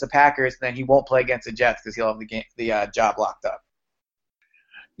against the Packers, and then he won't play against the Jets because he'll have the job locked up.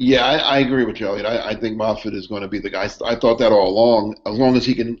 Yeah, I agree with you, Elliot. I think Moffitt is going to be the guy. I thought that all along. As long as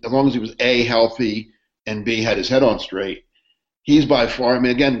he was A, healthy, and B, had his head on straight, he's by far. I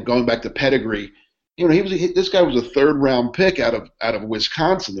mean, again, going back to pedigree, this guy was a third-round pick out of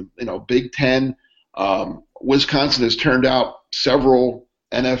Wisconsin. Big Ten. Wisconsin has turned out several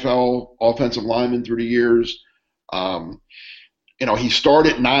NFL offensive linemen through the years. He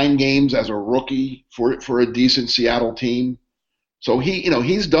started 9 games as a rookie for a decent Seattle team. So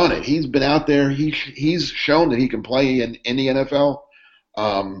he's done it. He's been out there. He's shown that he can play in the NFL.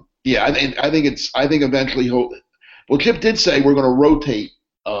 I think eventually Well, Chip did say we're going to rotate.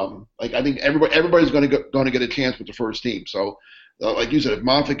 I think everybody's going to get a chance with the first team. So, like you said, if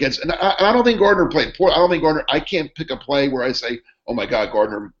Moffitt gets, and I don't think Gardner played poor. I can't pick a play where I say, oh my God,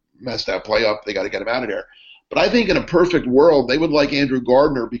 Gardner mess that play up. They got to get him out of there. But I think in a perfect world, they would like Andrew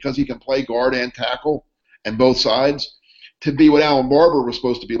Gardner because he can play guard and tackle and both sides to be what Alan Barber was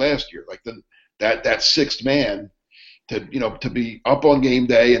supposed to be last year, like that sixth man to be up on game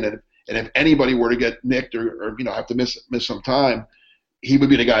day, and if anybody were to get nicked or have to miss some time, he would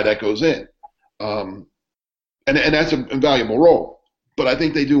be the guy that goes in, and that's a valuable role. But I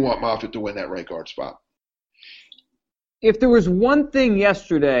think they do want Moffitt to win that right guard spot. If there was one thing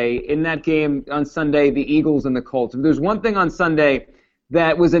yesterday in that game on Sunday, the Eagles and the Colts, if there's one thing on Sunday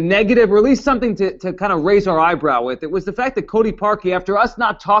that was a negative, or at least something to kind of raise our eyebrow with, it was the fact that Cody Parkey, after us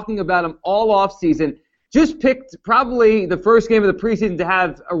not talking about him all offseason, just picked probably the first game of the preseason to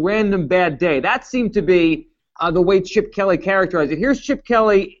have a random bad day. That seemed to be the way Chip Kelly characterized it. Here's Chip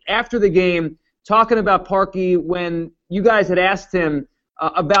Kelly after the game talking about Parkey when you guys had asked him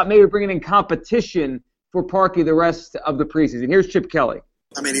about maybe bringing in competition for Parkey the rest of the preseason. Here's Chip Kelly.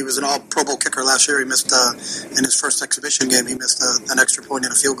 I mean, he was an all-Pro Bowl kicker last year. He missed, in his first exhibition game, he missed an extra point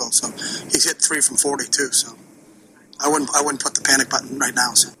and a field goal. So he's hit 3 from 40 too. So I wouldn't put the panic button right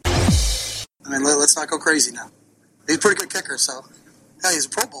now. So I mean, let's not go crazy now. He's a pretty good kicker. So yeah, he's a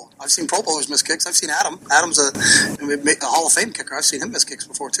Pro Bowl. I've seen Pro Bowlers miss kicks. I've seen Adam. Adam's a Hall of Fame kicker. I've seen him miss kicks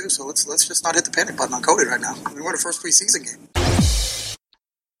before too. So let's just not hit the panic button on Cody right now. I mean, we're in the first preseason game.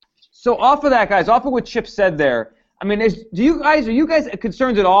 So off of that, guys, off of what Chip said there, I mean, are you guys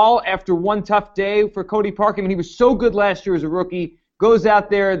concerned at all after one tough day for Cody Parkey? I mean, he was so good last year as a rookie, goes out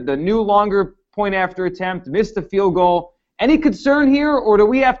there, the new longer point after attempt, missed the field goal. Any concern here, or do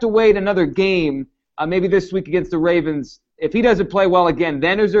we have to wait another game, maybe this week against the Ravens? If he doesn't play well again,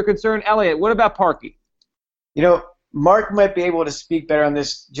 then is there concern? Elliot, what about Parkey? Mark might be able to speak better on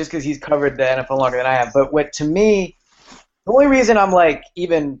this just because he's covered the NFL longer than I have. But to me, the only reason I'm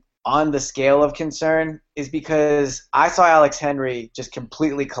even on the scale of concern is because I saw Alex Henry just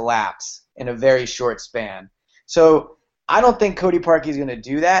completely collapse in a very short span. So I don't think Cody Parkey is going to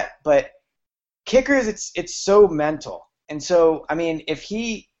do that, but kickers, it's so mental. And so, I mean, if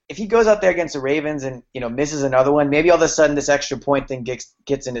he goes out there against the Ravens and, misses another one, maybe all of a sudden this extra point thing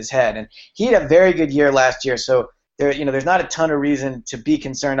gets in his head. And he had a very good year last year, so there's not a ton of reason to be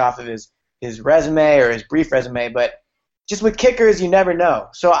concerned off of his resume or his brief resume, but just with kickers, you never know.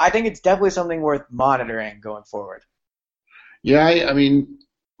 So I think it's definitely something worth monitoring going forward. Yeah, I mean,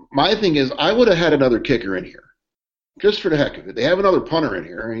 my thing is I would have had another kicker in here just for the heck of it. They have another punter in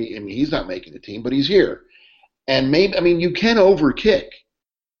here. He's not making the team, but he's here. And you can overkick.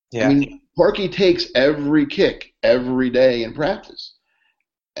 Yeah. I mean, Parkey takes every kick every day in practice.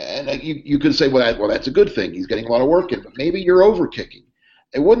 And you could say, well, that's a good thing. He's getting a lot of work in, but maybe you're overkicking.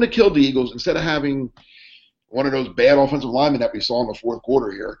 It wouldn't have killed the Eagles instead of having one of those bad offensive linemen that we saw in the fourth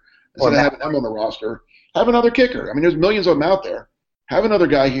quarter here. Instead of having them on the roster, have another kicker. I mean, there's millions of them out there. Have another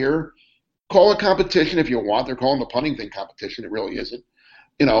guy here. Call it competition if you want. They're calling the punting thing competition. It really isn't.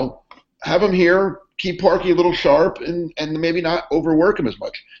 Have him here. Keep Parkey a little sharp and maybe not overwork him as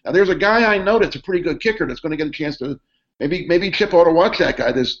much. Now, there's a guy I know that's a pretty good kicker that's going to get a chance to maybe Chip ought to watch that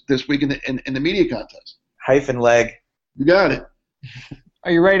guy this week in the media contest. Hyphen leg. You got it.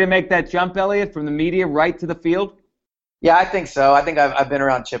 Are you ready to make that jump, Elliot, from the media right to the field? Yeah, I think so. I think I've been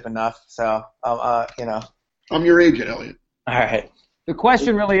around Chip enough, so I'm your agent, Elliot. All right. The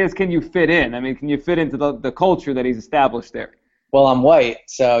question really is, can you fit in? I mean, can you fit into the culture that he's established there? Well, I'm white,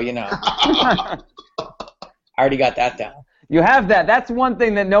 so I already got that down. You have that. That's one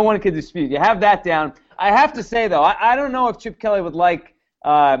thing that no one can dispute. You have that down. I have to say, though, I don't know if Chip Kelly would like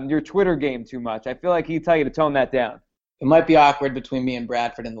your Twitter game too much. I feel like he'd tell you to tone that down. It might be awkward between me and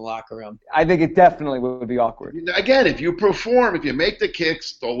Bradford in the locker room. I think it definitely would be awkward. Again, if you perform, if you make the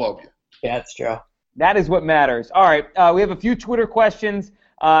kicks, they'll love you. Yeah, that's true. That is what matters. All right, we have a few Twitter questions,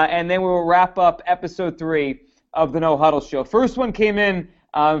 and then we will wrap up episode 3 of the No Huddle Show. First one came in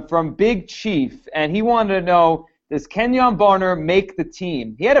from Big Chief, and he wanted to know, does Kenyon Barner make the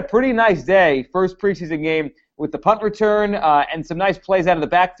team? He had a pretty nice day, first preseason game, with the punt return and some nice plays out of the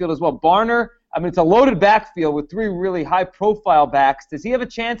backfield as well. Barner, I mean, it's a loaded backfield with 3 really high-profile backs. Does he have a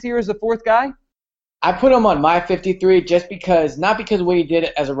chance here as the 4th guy? I put him on my 53 just because, not because of what he did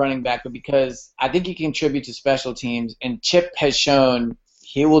as a running back, but because I think he contributes to special teams, and Chip has shown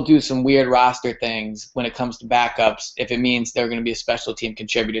he will do some weird roster things when it comes to backups if it means they're going to be a special team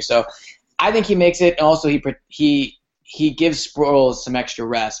contributor. So I think he makes it, and also he gives Sproles some extra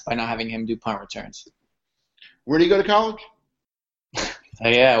rest by not having him do punt returns. Where did he go to college?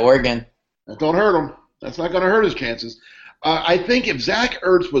 Yeah, Oregon. That don't hurt him. That's not going to hurt his chances. I think if Zach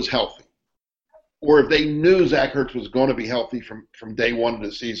Ertz was healthy, or if they knew Zach Ertz was going to be healthy from day one of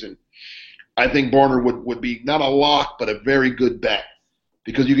the season, I think Barner would be not a lock, but a very good bet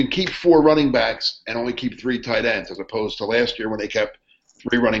because you can keep 4 running backs and only keep 3 tight ends, as opposed to last year when they kept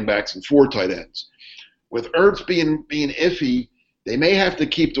 3 running backs and 4 tight ends. With Ertz being iffy, they may have to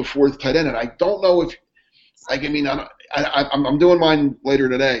keep the 4th tight end, and I don't know if I'm doing mine later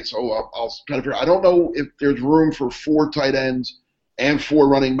today, so I'll try to figure. I don't know if there's room for 4 tight ends and 4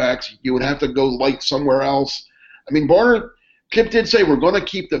 running backs. You would have to go light somewhere else. I mean, Kip did say we're going to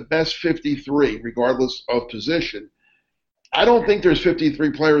keep the best 53 regardless of position. I don't think there's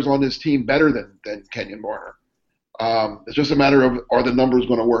 53 players on this team better than Kenyon Barner. It's just a matter of, are the numbers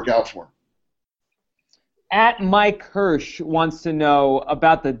going to work out for him? At Mike Hirsch wants to know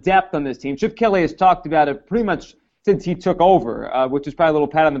about the depth on this team. Chip Kelly has talked about it pretty much since he took over, which is probably a little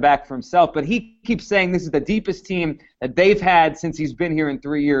pat on the back for himself. But he keeps saying this is the deepest team that they've had since he's been here in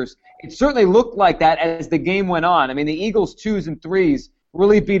 3 years. It certainly looked like that as the game went on. I mean, the Eagles' 2s and 3s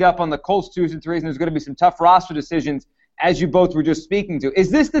really beat up on the Colts' 2s and 3s, and there's going to be some tough roster decisions, as you both were just speaking to. Is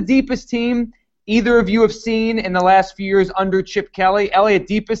this the deepest team either of you have seen in the last few years under Chip Kelly? Elliot,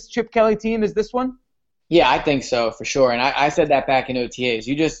 deepest Chip Kelly team is this one? Yeah, I think so, for sure. And I said that back in OTAs.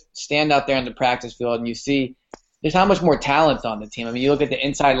 You just stand out there on the practice field and you see just how much more talent's on the team. I mean, you look at the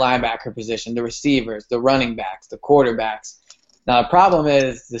inside linebacker position, the receivers, the running backs, the quarterbacks. Now, the problem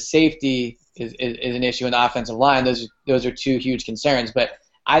is the safety is an issue in the offensive line. Those are 2 huge concerns. But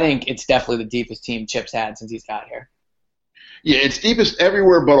I think it's definitely the deepest team Chip's had since he's got here. Yeah, it's deepest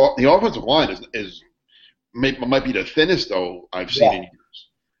everywhere, but the offensive line might be the thinnest, though, I've seen in years.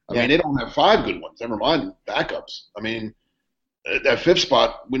 I mean, they don't have 5 good ones, never mind backups. I mean, that 5th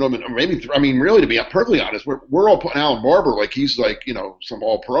spot, we don't even, really, to be perfectly honest, we're all putting Alan Barber like he's like, some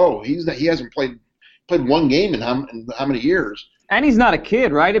all-pro. He hasn't played 1 game in how many years? And he's not a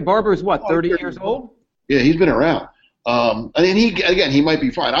kid, right? Barber's, 30 years old? Yeah, he's been around. And then he might be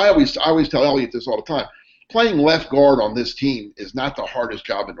fine. I always tell Elliot this all the time. Playing left guard on this team is not the hardest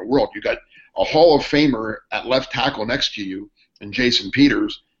job in the world. You got a Hall of Famer at left tackle next to you, and Jason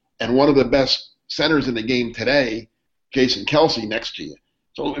Peters, and one of the best centers in the game today, Jason Kelsey, next to you.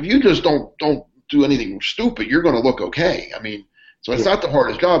 So if you just don't do anything stupid, you're going to look okay. I mean, so it's not the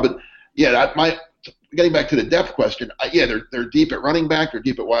hardest job. But yeah, getting back to the depth question, they're deep at running back, they're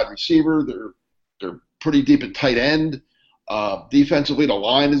deep at wide receiver, they're pretty deep at tight end. Defensively, the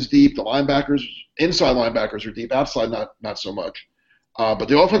line is deep. The linebackers, inside linebackers are deep. Outside, not so much. But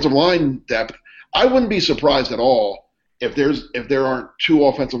the offensive line depth, I wouldn't be surprised at all if there aren't 2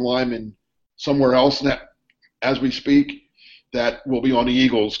 offensive linemen somewhere else as we speak that will be on the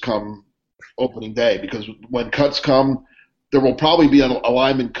Eagles come opening day. Because when cuts come, there will probably be a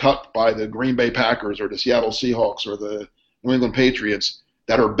lineman cut by the Green Bay Packers or the Seattle Seahawks or the New England Patriots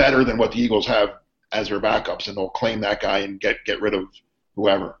that are better than what the Eagles have as their backups, and they'll claim that guy and get rid of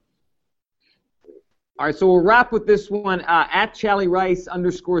whoever. All right, so we'll wrap with this one. At Charlie Rice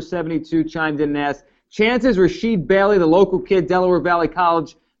 _72 chimed in and asked, chances Rasheed Bailey, the local kid, Delaware Valley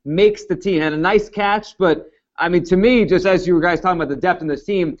College, makes the team. Had a nice catch, but I mean, to me, just as you guys talking about the depth in this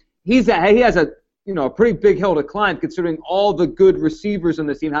team, he has a pretty big hill to climb considering all the good receivers on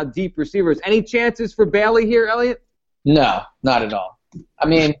this team, how deep receivers. Any chances for Bailey here, Elliot? No, not at all. I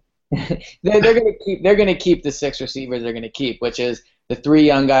mean, they're gonna keep the 6 receivers they're gonna keep, which is the 3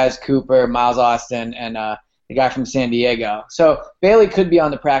 young guys, Cooper, Miles Austin, and the guy from San Diego. So Bailey could be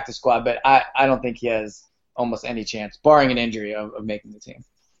on the practice squad, but I don't think he has almost any chance, barring an injury, of making the team.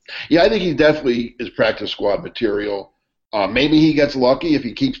 Yeah, I think he definitely is practice squad material. Maybe he gets lucky if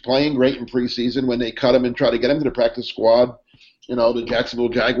he keeps playing great in preseason when they cut him and try to get him to the practice squad. The Jacksonville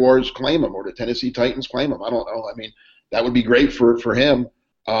Jaguars claim him or the Tennessee Titans claim him. I don't know. I mean, that would be great for him.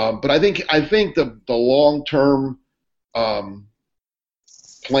 But I think the long-term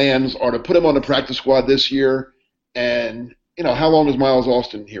plans are to put him on the practice squad this year. And, how long is Miles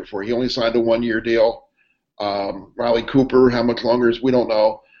Austin here for? He only signed a 1-year deal. Riley Cooper, how much longer we don't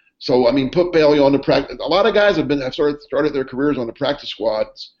know. So, I mean, put Bailey on the practice. A lot of guys have started their careers on the practice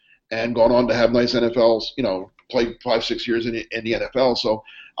squads and gone on to have nice NFLs, played 5-6 years in the NFL. So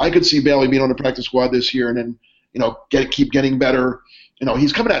I could see Bailey being on the practice squad this year and then, keep getting better.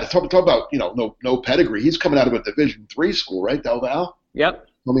 He's coming out of talk about, no pedigree. He's coming out of a Division III school, right, Del Val? Yep.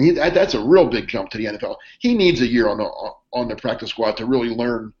 I mean, that's a real big jump to the NFL. He needs a year on the practice squad to really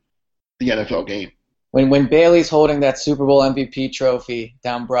learn the NFL game. When Bailey's holding that Super Bowl MVP trophy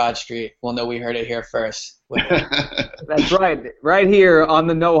down Broad Street, we'll know we heard it here first. That's right here on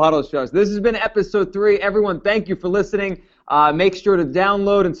the No Huddle Show. This has been episode 3. Everyone, thank you for listening. Make sure to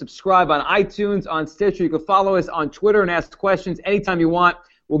download and subscribe on iTunes, on Stitcher. You can follow us on Twitter and ask questions anytime you want.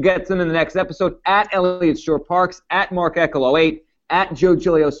 We'll get to them in the next episode. At Elliot Shore Parks, at Mark Eccles 08, at Joe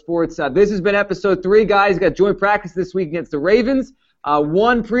Giglio Sports. This has been episode 3, guys. Got joint practice this week against the Ravens.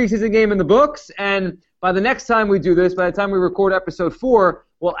 one preseason game in the books, and by the next time we do this, by the time we record episode 4,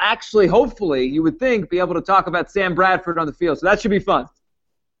 we'll actually, hopefully, you would think, be able to talk about Sam Bradford on the field. So that should be fun.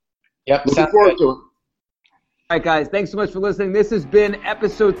 Yep, Looking forward to it. All right, guys, thanks so much for listening. This has been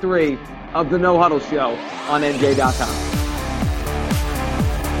episode 3 of the No Huddle Show on NJ.com.